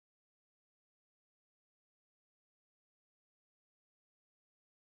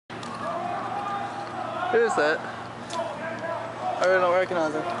Who is that? I really don't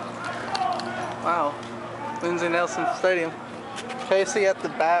recognize him. Wow. Lindsey Nelson Stadium. Casey at the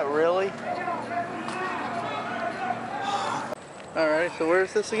bat, really? Alright, so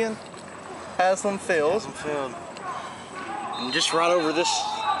where's this again? Haslam Field. Haslam Field. And just right over this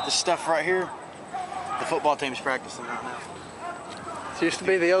stuff right here, the football team's practicing right now. This used to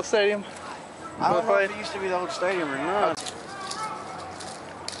be the old stadium? I don't know if it used to be the old stadium or not.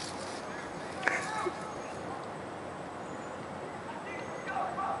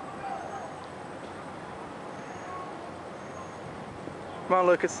 Come on,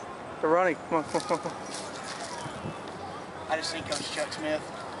 Lucas. They're running. Come on, come on, come on. I just seen Coach Chuck Smith,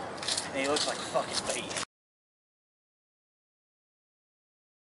 and he looks like a fucking beast.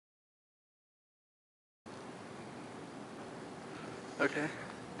 Okay.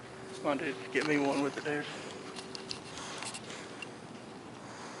 Come on, dude. Get me one with it, dude.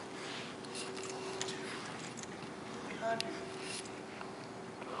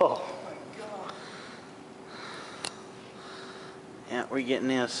 Oh. Yeah, we're getting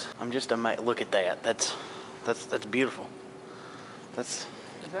this. I'm just amazed. Look at that. That's beautiful. That's.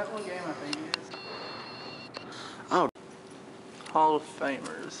 Is that what game I think it is? Oh. Hall of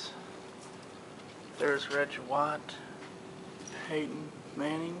Famers. There's Reggie White, Peyton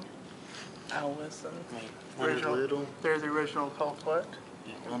Manning, Al Wilson. Leonard Little. There's the original Colt Collect.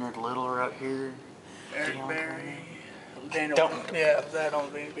 Yeah, Leonard Little right here. Eric Berry. Daniel. Yeah, that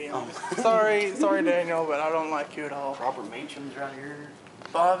don't need to be on. Sorry, Daniel, but I don't like you at all. Robert Meacham's right here.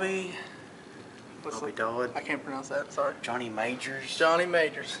 Bobby. Bobby Dodd. I can't pronounce that. Sorry. Johnny Majors. Johnny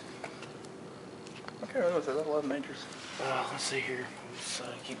Majors. I can't remember that. I love Majors. Let's see here. Let's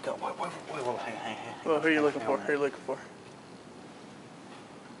keep going. Wait, hang. Well, who are you looking for? Who are you looking for?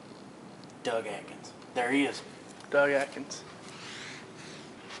 Doug Atkins. There he is. Doug Atkins.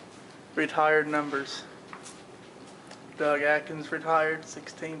 Retired numbers. Doug Atkins retired,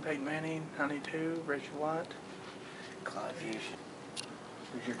 16, Peyton Manning, 92, Reggie White. Clyde Fusion.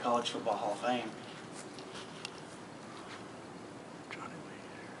 Here's your College Football Hall of Fame. Johnny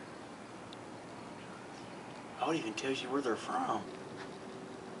Major. Oh, it even tells you where they're from.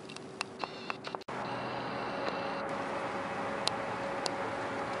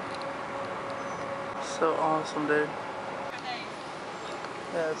 So awesome, dude.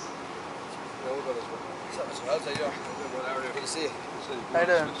 Yes. I'll tell you. Good to see you. How you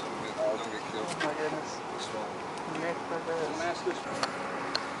doing? Oh, don't get killed. Oh my goodness. Nick Rivers.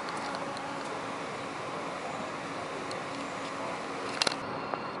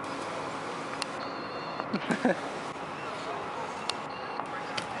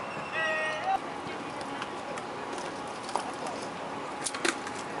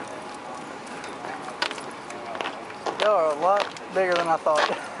 Y'all are a lot bigger than I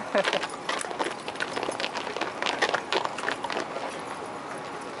thought.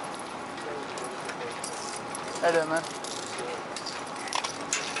 How you doing, man?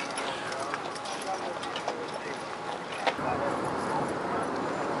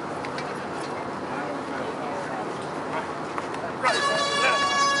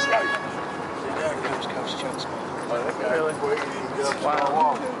 Coach Chuck Smith. Really?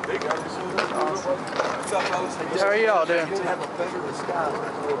 Wow. Awesome. How are y'all doing?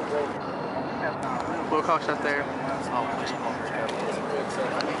 We'll coach out there.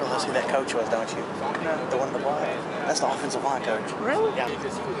 You know who that coach was, don't you? No. The one in the black. That's the offensive line coach. Really? He Yeah.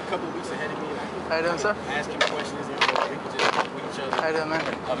 was a couple of weeks ahead of me. How you doing, sir? Ask him questions and we could just talk with each other. How you doing, man?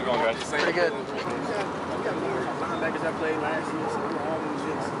 How's it going, guys? Pretty good. We got more linebackers I played last year, so we're all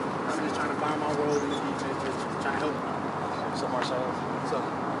legit. I'm just trying to find my role in the defense, just trying to help some ourselves. So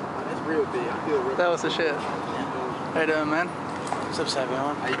it's real big. I feel real. That was the shit. How you doing, man? What's up,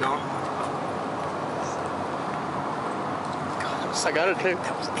 Savion? How you doing? I got it too.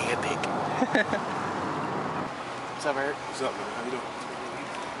 That was epic. What's up, Eric? What's up, man? How you doing?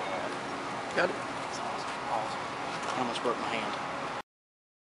 Got it. That's awesome. I almost broke my hand.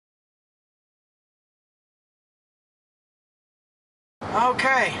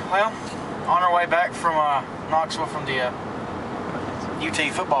 Okay, well, on our way back from Knoxville from the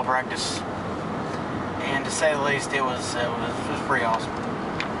UT football practice, and to say the least, it was pretty awesome.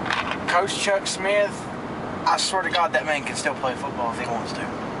 Coach Chuck Smith, I swear to God, that man can still play football if he wants to.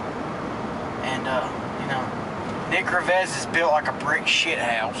 And you know, Nick Rivez is built like a brick shit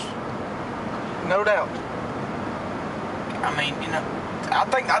house. No doubt. I mean, you know, I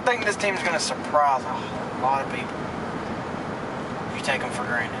think this team's going to surprise a lot of people if you take them for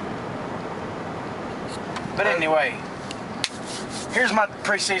granted. But anyway, here's my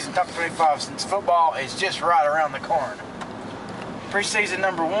preseason top 25 since football is just right around the corner. Preseason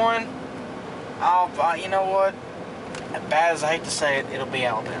number 1, You know what? As bad as I hate to say it, it'll be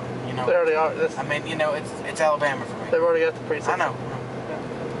Alabama. You know. They already are. I mean, you know, it's Alabama for me. They've already got the preseason. I know.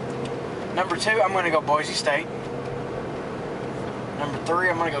 Number 2, I'm going to go Boise State. Number 3,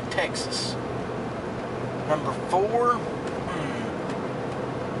 I'm going to go Texas. Number 4,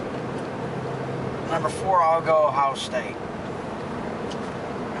 Number 4, I'll go Ohio State.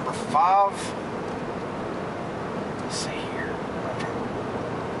 Number 5, let's see here.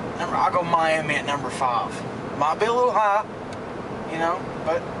 I'll go Miami at number 5. Might be a little high, you know,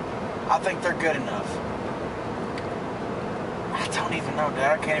 but I think they're good enough. I don't even know,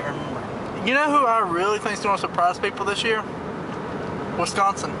 Dad. I can't even remember. You know who I really think is going to surprise people this year?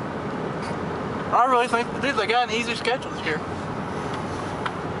 Wisconsin. I really think, dude, they got an easier schedule this year.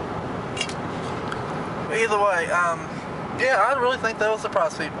 Either way, yeah, I really think they'll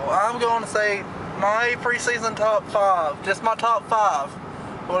surprise people. I'm going to say my preseason top 5, just my top 5,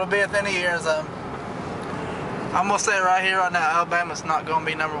 what'll be at the end of the year is, I'm going to say it right here, right now, Alabama's not going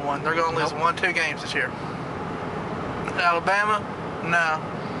to be number 1. They're going to lose 1-2 games this year. Alabama, no.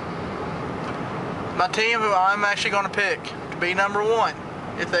 My team who I'm actually going to pick to be number 1,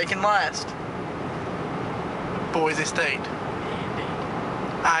 if they can last, Boise State.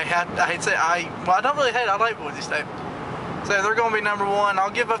 I hate to say, I don't really hate it. I like Boise State. So they're going to be number 1. I'll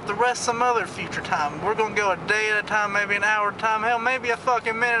give up the rest some other future time. We're going to go a day at a time, maybe an hour at a time, hell, maybe a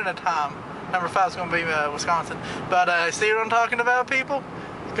fucking minute at a time. Number 5 is going to be Wisconsin. But see what I'm talking about, people?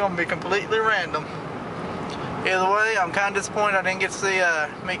 It's going to be completely random. Either way, I'm kind of disappointed I didn't get to see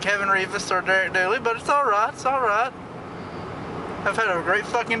meet Kevin Reeves or Derek Dooley, but it's alright, it's alright. I've had a great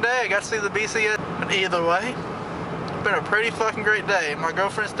fucking day. I got to see the BCS. But either way, it's been a pretty fucking great day. My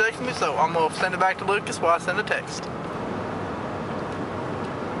girlfriend's texting me, so I'm going to send it back to Lucas while I send a text.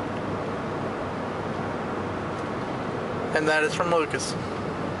 And that is from Lucas.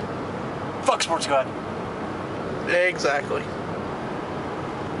 Fuck Sports God. Exactly.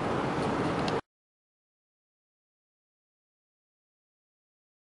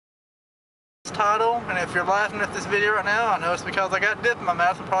 Title, and if you're laughing at this video right now, I know it's because I got dip in my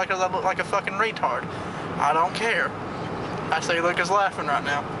mouth and probably because I look like a fucking retard. I don't care. I say Lucas laughing right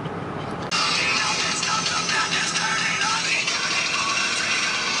now.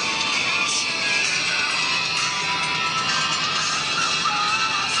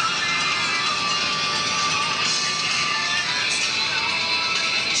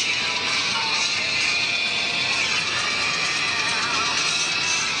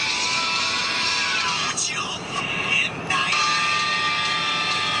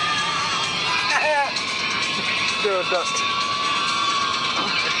 Do a duck.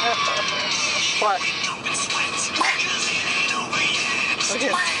 Flash.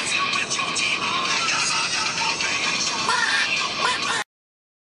 Again.